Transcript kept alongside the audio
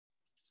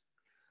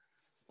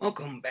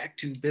Welcome back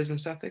to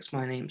Business Ethics.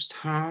 My name's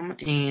Tom,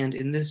 and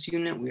in this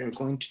unit, we are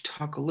going to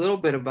talk a little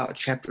bit about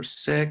Chapter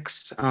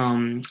 6.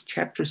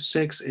 Chapter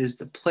 6 is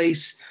the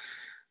place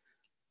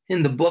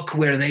in the book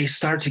where they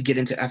start to get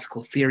into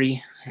ethical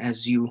theory.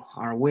 As you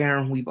are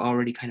aware, we've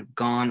already kind of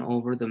gone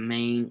over the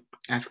main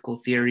ethical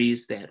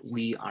theories that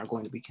we are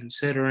going to be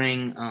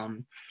considering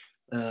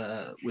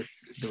with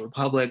the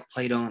Republic,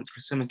 Plato, and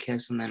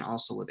Thrasymachus, and then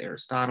also with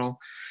Aristotle.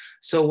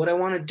 So what I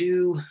want to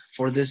do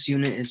for this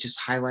unit is just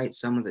highlight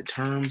some of the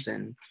terms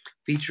and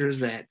features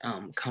that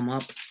come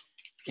up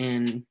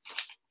in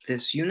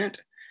this unit,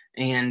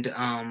 and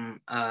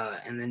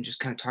then just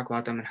kind of talk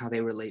about them and how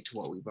they relate to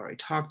what we've already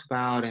talked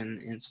about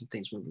and some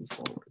things moving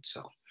forward.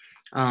 So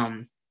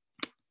um,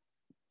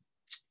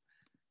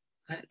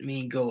 let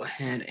me go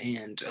ahead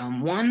and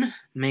one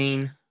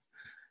main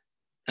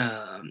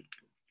um,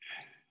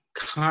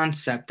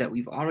 concept that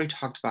we've already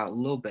talked about a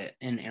little bit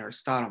in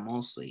Aristotle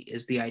mostly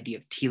is the idea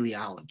of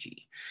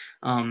teleology.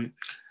 Um,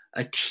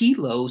 a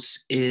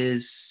telos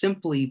is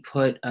simply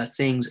put a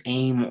thing's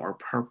aim or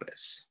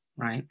purpose,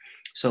 right?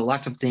 So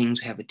lots of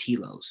things have a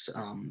telos.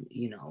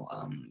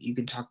 You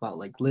can talk about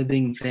like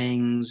living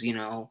things, they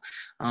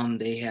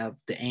have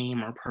the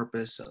aim or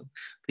purpose of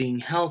being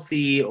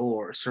healthy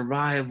or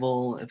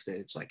survival, if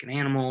it's like an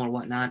animal or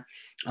whatnot.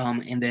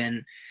 And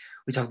then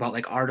we talk about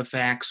like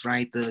artifacts,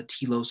 right? The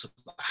telos of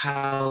a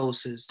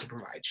house is to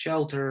provide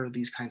shelter,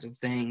 these kinds of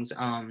things.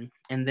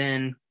 And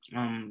then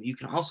you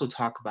can also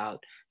talk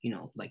about,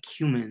 like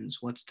humans.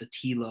 What's the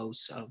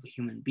telos of a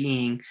human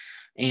being?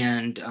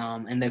 And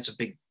that's a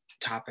big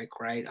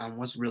topic, right?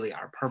 What's really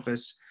our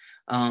purpose?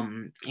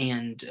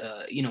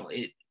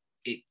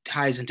 It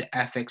ties into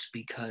ethics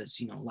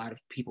because a lot of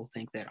people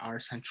think that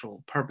our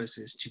central purpose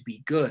is to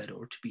be good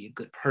or to be a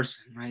good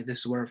person, right?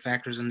 This is where it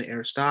factors into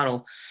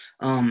Aristotle.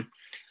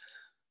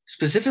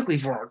 Specifically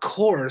for our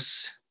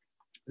course,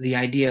 the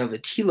idea of a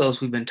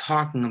telos we've been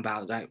talking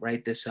about,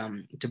 right? This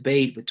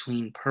debate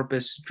between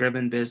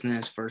purpose-driven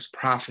business versus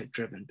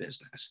profit-driven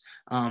business.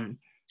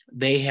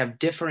 They have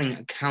differing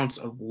accounts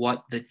of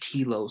what the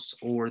telos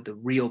or the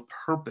real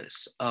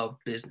purpose of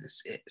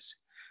business is,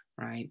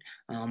 right?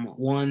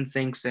 One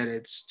thinks that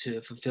it's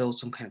to fulfill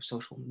some kind of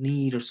social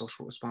need or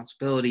social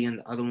responsibility, and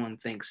the other one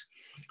thinks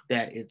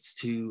that it's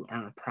to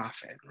earn a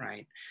profit,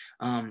 right?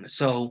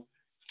 So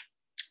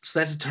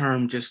that's a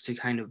term just to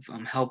kind of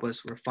help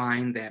us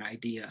refine that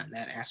idea and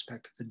that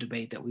aspect of the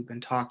debate that we've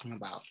been talking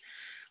about.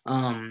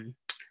 Um,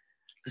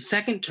 the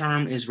second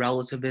term is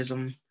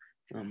relativism.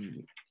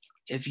 Um,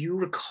 if you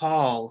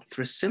recall,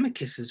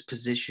 Thrasymachus's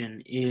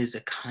position is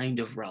a kind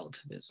of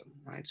relativism,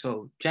 right?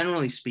 So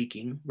generally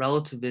speaking,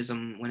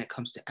 relativism when it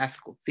comes to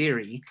ethical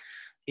theory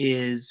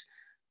is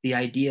the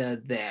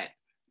idea that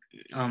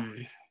um,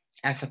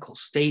 ethical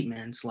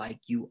statements like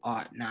you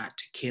ought not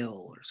to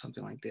kill or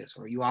something like this,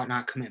 or you ought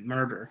not commit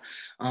murder,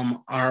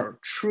 are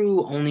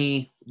true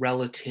only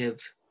relative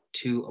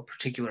to a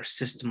particular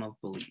system of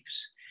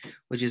beliefs,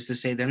 which is to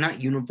say they're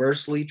not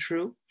universally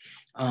true.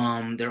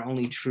 They're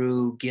only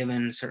true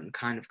given certain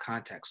kind of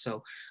context.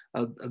 So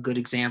a good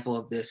example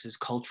of this is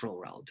cultural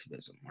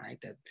relativism, right?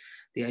 That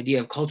the idea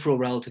of cultural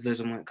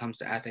relativism when it comes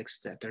to ethics,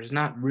 that there's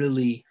not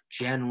really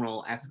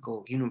general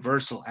ethical,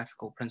 universal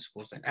ethical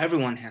principles that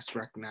everyone has to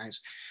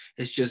recognize.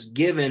 It's just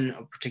given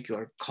a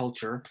particular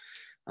culture,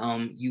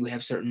 you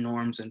have certain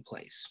norms in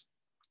place,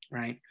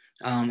 right?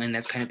 And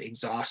that's kind of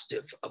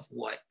exhaustive of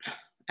what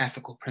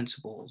ethical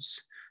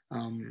principles,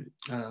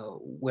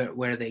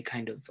 where they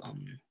kind of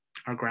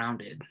are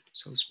grounded,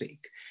 so to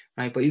speak,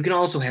 right? But you can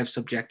also have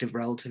subjective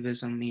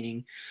relativism,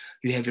 meaning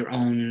you have your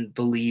own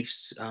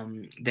beliefs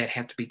that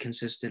have to be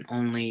consistent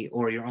only,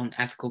 or your own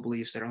ethical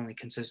beliefs that are only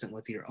consistent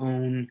with your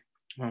own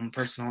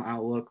personal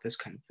outlook, this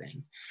kind of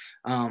thing.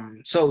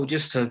 So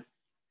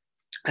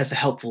that's a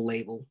helpful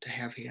label to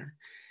have here.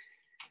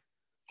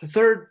 The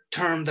third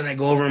term that I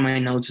go over in my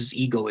notes is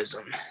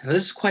egoism. Now,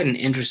 this is quite an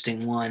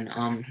interesting one.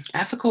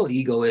 Ethical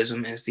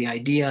egoism is the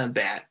idea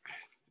that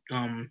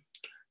um,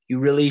 you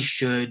really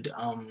should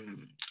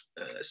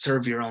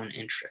serve your own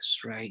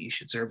interests, right? You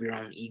should serve your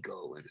own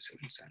ego in a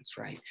certain sense,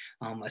 right?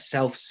 A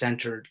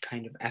self-centered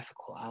kind of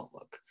ethical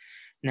outlook.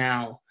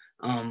 Now,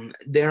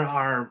 there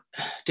are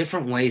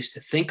different ways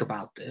to think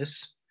about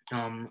this.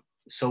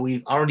 So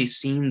we've already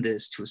seen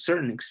this to a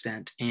certain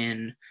extent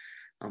in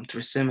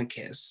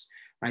Thrasymachus,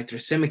 right?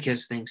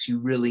 Thrasymachus thinks you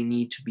really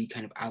need to be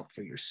kind of out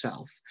for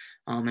yourself,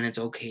 and it's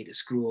okay to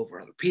screw over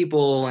other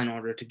people in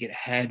order to get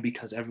ahead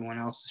because everyone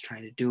else is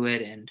trying to do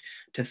it, and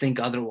to think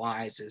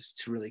otherwise is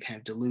to really kind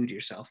of delude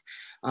yourself.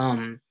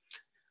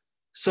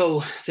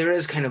 So there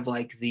is kind of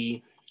like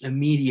the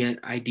immediate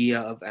idea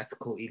of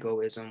ethical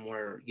egoism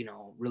where,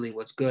 really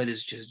what's good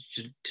is just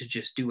to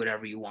just do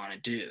whatever you want to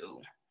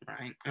do,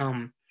 right?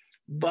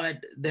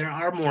 But there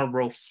are more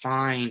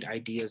refined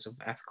ideas of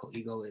ethical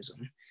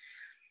egoism.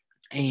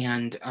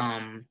 And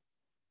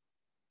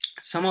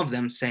some of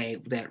them say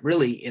that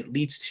really it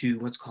leads to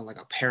what's called like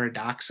a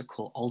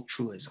paradoxical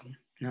altruism.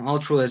 Now,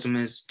 altruism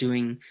is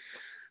doing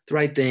the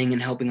right thing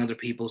and helping other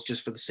people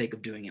just for the sake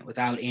of doing it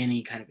without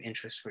any kind of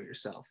interest for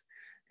yourself.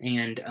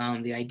 And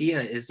the idea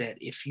is that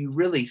if you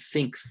really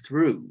think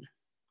through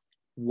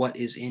what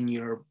is in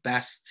your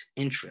best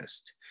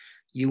interest,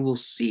 you will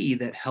see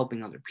that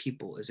helping other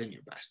people is in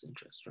your best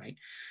interest, right?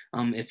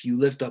 If you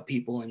lift up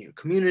people in your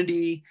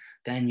community,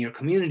 then your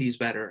community is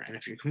better, and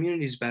if your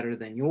community is better,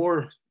 then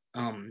your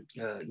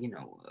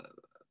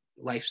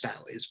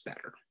lifestyle is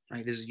better,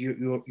 right? Is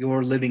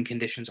your living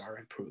conditions are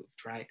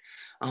improved, right?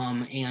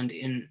 And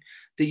in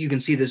that you can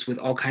see this with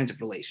all kinds of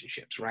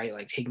relationships, right?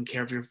 Like taking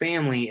care of your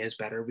family is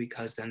better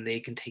because then they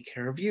can take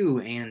care of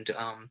you, and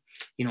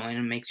and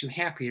it makes you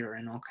happier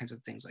and all kinds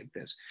of things like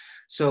this.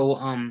 So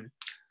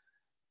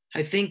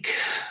I think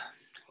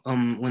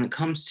when it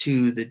comes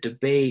to the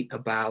debate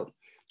about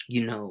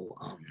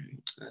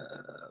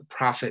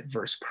profit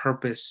versus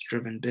purpose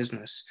driven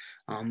business,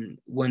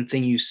 one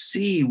thing you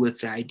see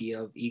with the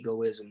idea of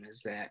egoism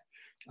is that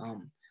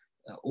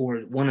or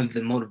one of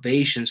the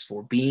motivations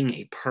for being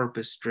a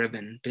purpose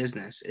driven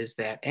business is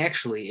that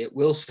actually it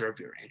will serve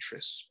your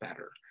interests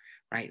better,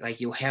 right? Like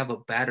you'll have a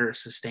better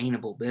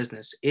sustainable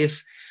business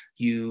if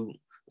you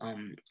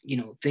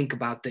think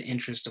about the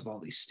interest of all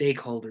these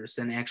stakeholders,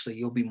 then actually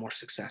you'll be more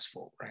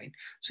successful, right?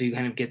 So you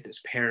kind of get this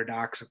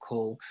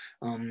paradoxical,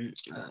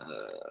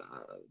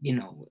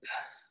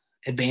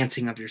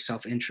 advancing of your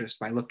self-interest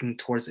by looking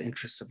towards the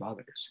interests of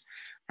others,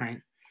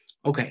 right?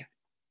 Okay.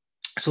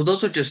 So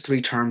those are just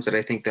three terms that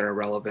I think that are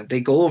relevant.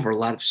 They go over a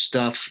lot of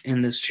stuff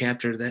in this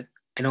chapter that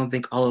I don't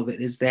think all of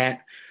it is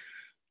that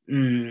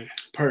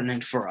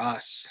pertinent for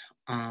us.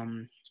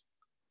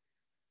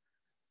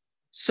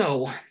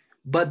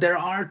 But there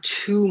are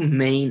two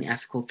main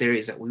ethical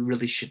theories that we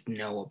really should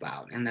know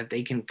about, and that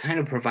they can kind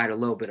of provide a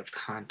little bit of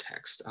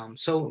context.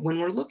 So when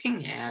we're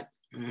looking at,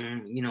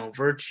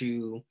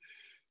 virtue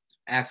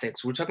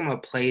ethics, we're talking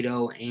about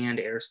Plato and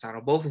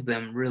Aristotle. Both of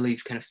them really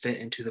kind of fit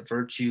into the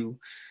virtue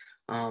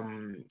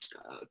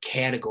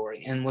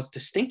category. And what's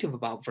distinctive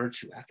about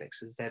virtue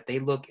ethics is that they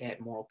look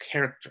at moral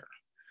character,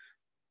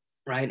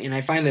 right? And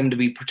I find them to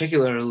be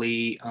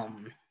particularly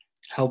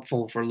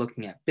helpful for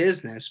looking at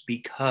business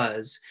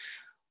because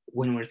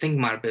when we're thinking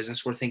about a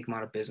business, we're thinking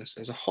about a business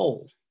as a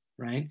whole,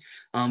 right?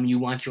 You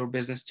want your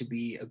business to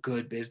be a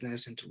good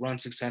business and to run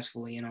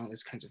successfully and all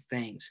these kinds of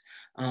things.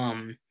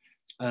 And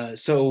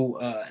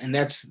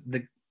that's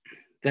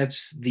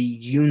the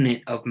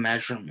unit of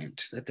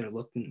measurement that they're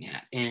looking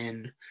at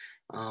in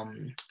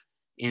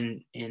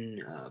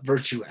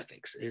virtue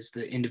ethics is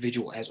the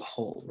individual as a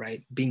whole,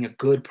 right? Being a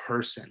good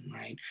person,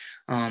 right?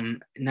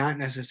 Not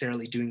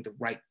necessarily doing the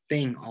right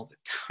thing all the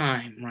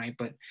time, right?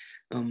 But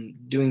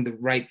doing the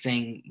right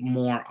thing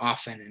more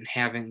often and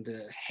having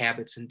the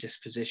habits and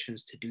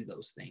dispositions to do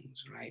those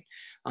things, right?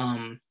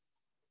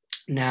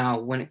 Now,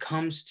 when it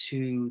comes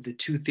to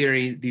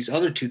these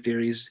other two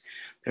theories,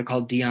 they're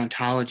called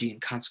deontology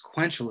and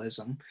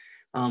consequentialism.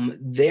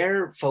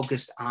 They're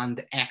focused on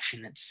the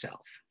action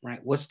itself, right?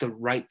 What's the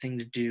right thing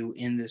to do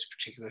in this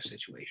particular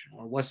situation?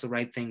 Or what's the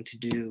right thing to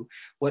do?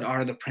 What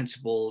are the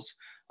principles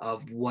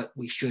of what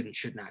we should and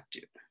should not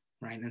do,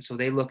 right? And so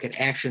they look at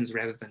actions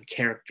rather than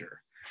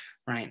character,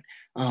 right?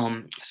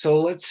 So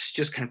let's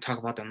just kind of talk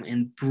about them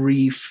in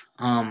brief.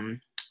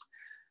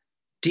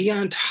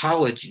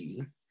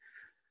 Deontology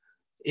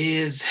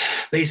is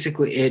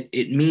basically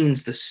it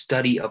means the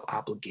study of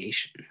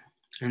obligation.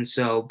 And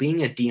so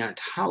being a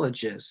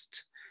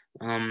deontologist,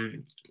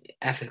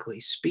 ethically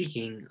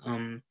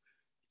speaking,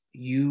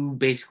 you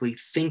basically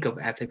think of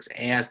ethics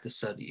as the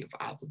study of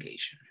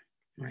obligation,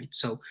 right?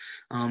 So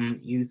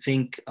you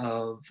think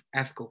of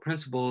ethical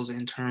principles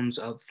in terms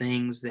of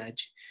things that,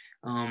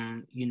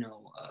 what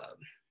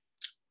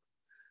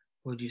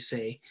would you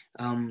say?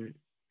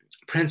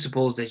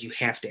 Principles that you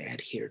have to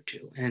adhere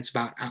to. And it's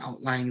about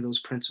outlining those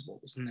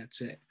principles, and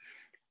that's it.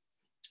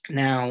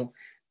 Now,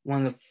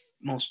 one of the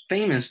most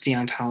famous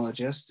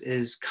deontologists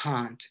is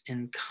Kant,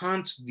 and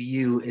Kant's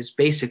view is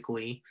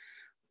basically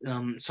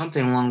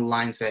something along the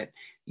lines that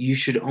you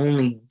should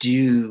only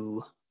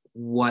do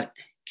what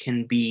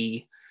can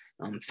be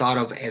thought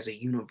of as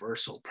a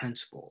universal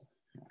principle,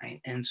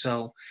 right? And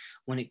so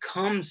when it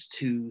comes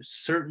to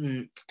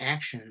certain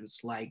actions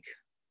like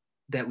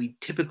that we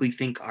typically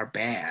think are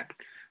bad,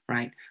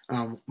 right?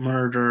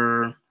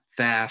 Murder,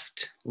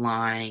 theft,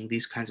 lying,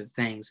 these kinds of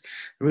things.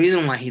 The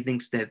reason why he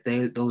thinks that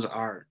those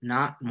are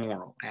not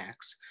moral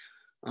acts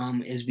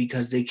is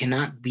because they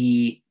cannot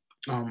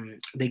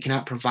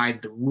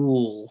provide the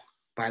rule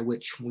by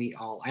which we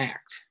all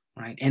act,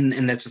 right?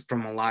 And that's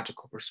from a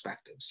logical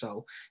perspective.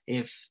 So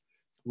if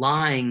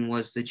lying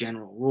was the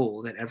general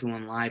rule that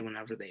everyone lied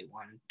whenever they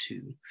wanted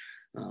to,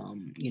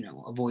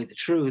 avoid the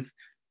truth,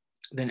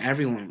 then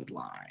everyone would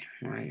lie,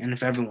 right? And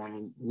if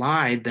everyone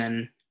lied,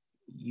 then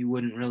you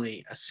wouldn't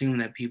really assume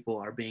that people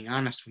are being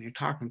honest when you're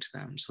talking to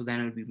them. So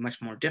then it would be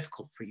much more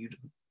difficult for you to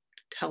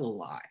tell a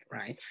lie,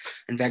 right?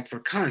 In fact,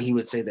 for Kant, he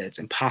would say that it's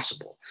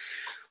impossible,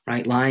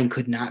 right? Lying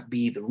could not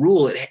be the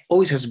rule. It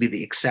always has to be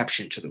the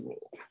exception to the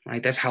rule,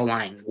 right? That's how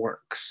lying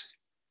works.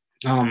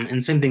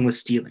 And same thing with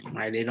stealing,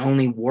 right? It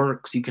only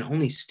works, you can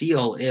only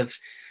steal if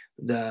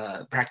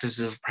the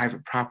practices of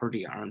private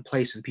property are in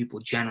place and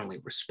people generally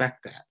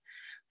respect that.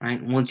 right?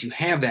 And once you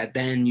have that,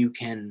 then you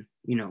can,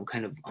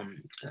 kind of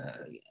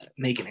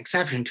make an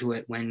exception to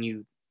it when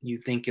you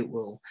think it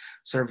will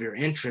serve your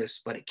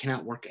interests, but it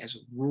cannot work as a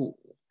rule,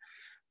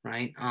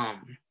 right?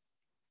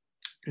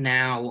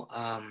 Now,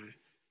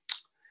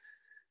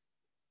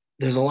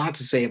 there's a lot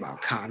to say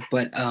about Kant,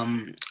 but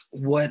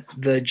what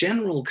the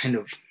general kind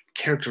of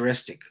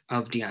characteristic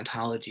of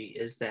deontology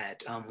is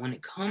that when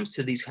it comes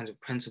to these kinds of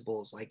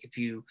principles, like if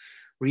you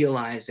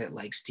realize that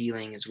like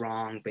stealing is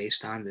wrong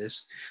based on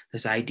this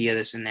idea,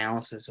 this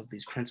analysis of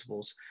these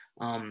principles,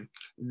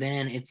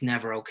 then it's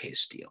never okay to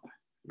steal,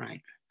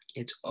 right?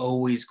 It's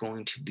always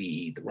going to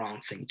be the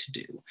wrong thing to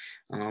do,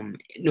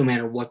 no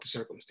matter what the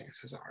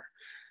circumstances are.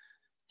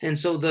 And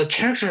so the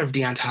character of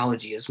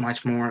deontology is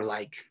much more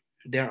like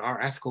there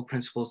are ethical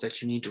principles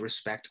that you need to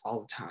respect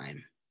all the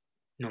time,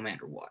 no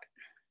matter what,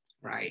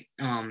 right?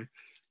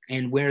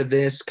 And where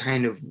this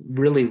kind of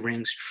really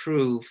rings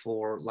true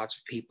for lots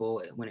of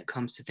people when it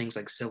comes to things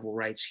like civil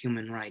rights,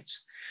 human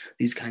rights,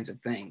 these kinds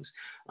of things.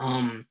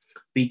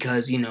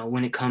 Because,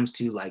 when it comes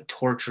to like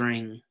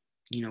torturing,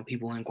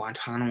 people in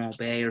Guantanamo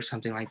Bay or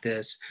something like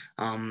this,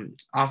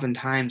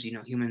 oftentimes,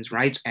 human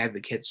rights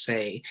advocates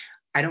say,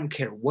 I don't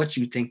care what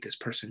you think this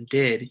person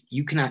did,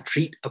 you cannot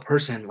treat a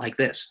person like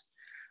this,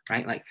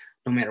 right? Like,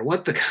 no matter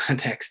what the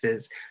context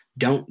is,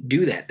 don't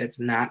do that. That's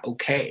not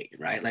okay,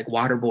 right? Like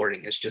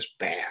waterboarding is just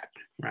bad,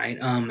 right?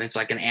 It's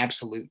like an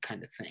absolute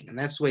kind of thing. And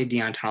that's the way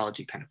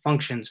deontology kind of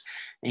functions.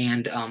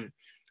 And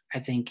I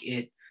think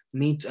it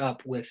meets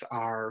up with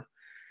our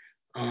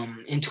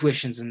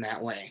intuitions in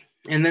that way.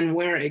 And then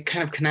where it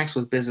kind of connects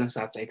with business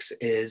ethics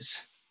is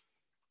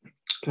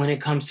when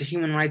it comes to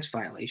human rights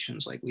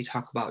violations, like we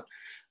talk about,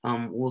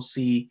 we'll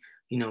see,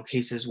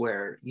 cases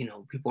where,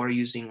 people are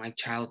using like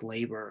child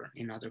labor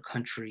in other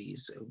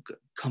countries,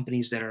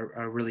 companies that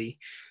are really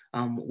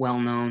well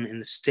known in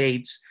the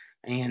States.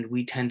 And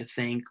we tend to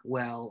think,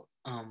 well,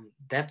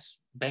 that's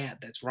bad,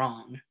 that's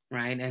wrong,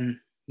 right? And,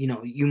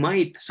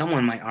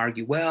 someone might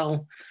argue,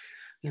 well,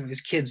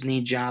 his kids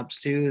need jobs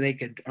too. They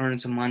could earn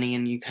some money.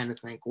 And you kind of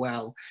think,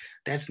 well,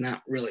 that's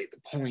not really the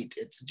point.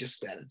 It's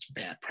just that it's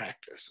bad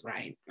practice,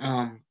 right?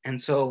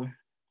 And so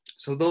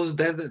those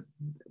that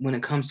when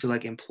it comes to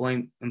like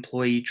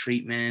employee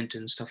treatment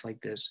and stuff like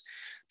this,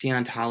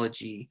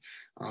 deontology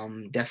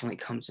definitely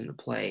comes into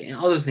play. And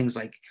other things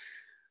like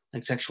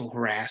sexual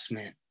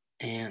harassment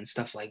and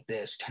stuff like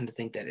this tend to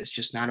think that it's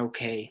just not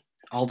okay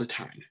all the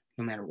time,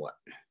 no matter what,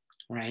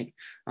 right?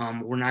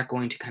 We're not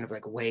going to kind of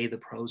like weigh the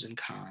pros and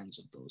cons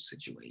of those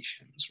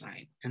situations,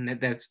 right? And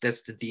that's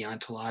the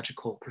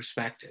deontological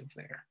perspective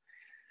there.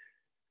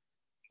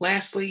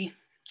 Lastly,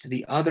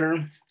 the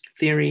other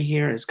theory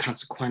here is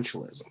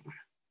consequentialism.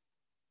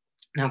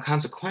 Now,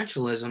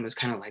 consequentialism is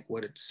kind of like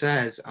what it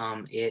says.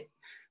 It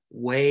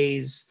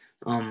weighs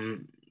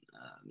the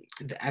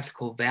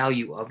ethical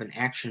value of an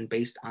action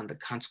based on the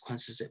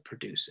consequences it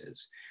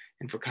produces.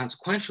 And for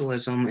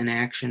consequentialism, an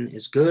action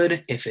is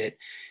good if it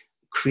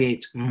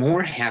creates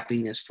more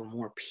happiness for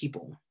more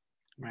people,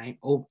 right?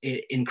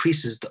 It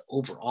increases the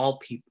overall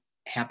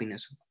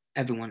happiness of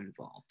everyone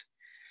involved.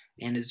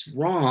 And it's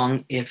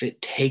wrong if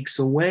it takes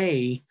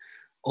away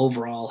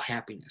overall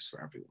happiness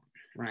for everyone,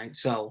 right?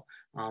 So,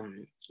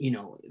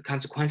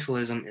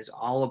 consequentialism is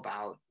all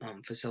about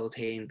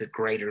facilitating the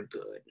greater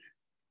good,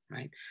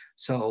 right?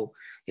 So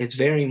it's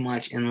very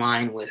much in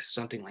line with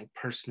something like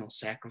personal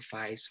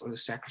sacrifice or the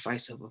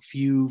sacrifice of a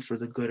few for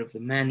the good of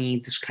the many,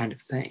 this kind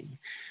of thing,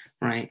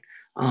 right?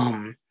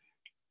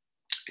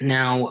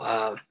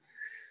 Now,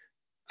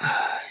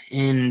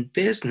 in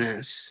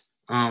business,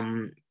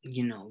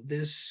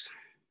 this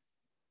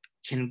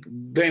can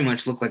very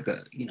much look like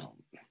a,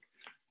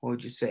 what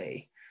would you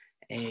say,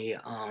 a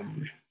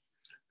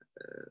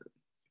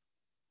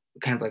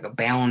kind of like a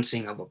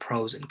balancing of a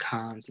pros and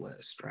cons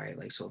list, right?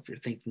 Like, so if you're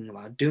thinking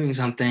about doing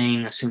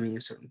something, assuming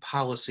a certain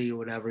policy or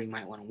whatever, you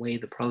might want to weigh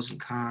the pros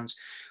and cons.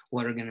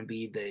 What are going to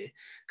be the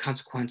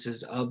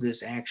consequences of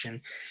this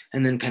action?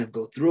 And then kind of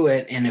go through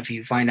it. And if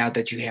you find out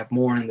that you have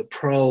more in the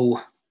pro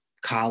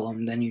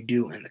column than you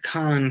do in the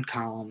con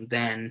column,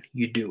 then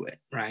you do it,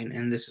 right?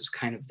 And this is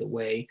kind of the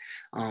way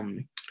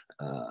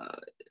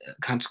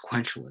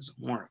consequentialism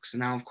works.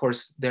 Now, of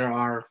course, there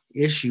are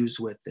issues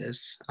with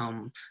this,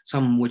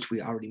 some which we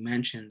already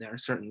mentioned. There are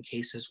certain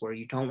cases where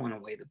you don't want to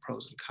weigh the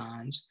pros and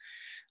cons.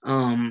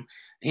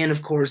 And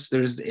of course,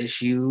 there's the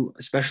issue,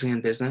 especially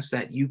in business,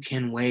 that you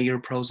can weigh your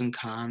pros and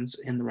cons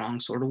in the wrong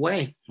sort of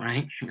way,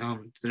 right?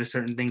 There are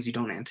certain things you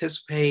don't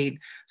anticipate,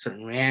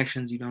 certain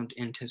reactions you don't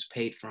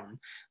anticipate from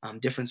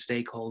different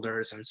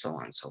stakeholders, and so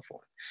on and so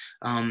forth.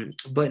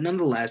 But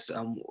nonetheless,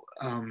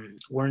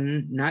 we're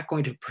not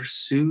going to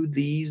pursue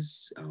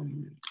these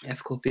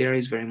ethical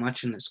theories very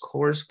much in this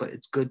course, but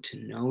it's good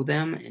to know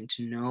them and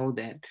to know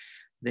that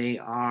they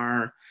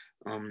are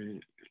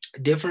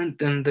different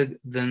than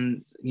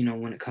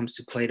when it comes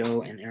to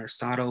Plato and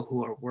Aristotle,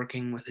 who are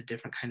working with a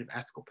different kind of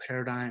ethical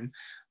paradigm.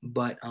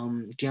 But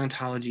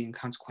deontology and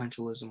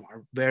consequentialism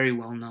are very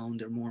well known.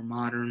 They're more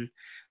modern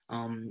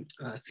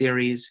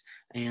theories,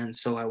 and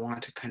so I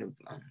want to kind of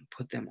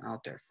put them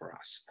out there for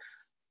us.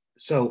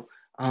 So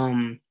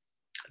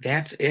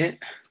that's it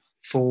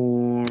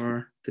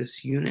for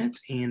this unit,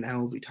 and I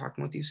will be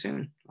talking with you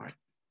soon. All right.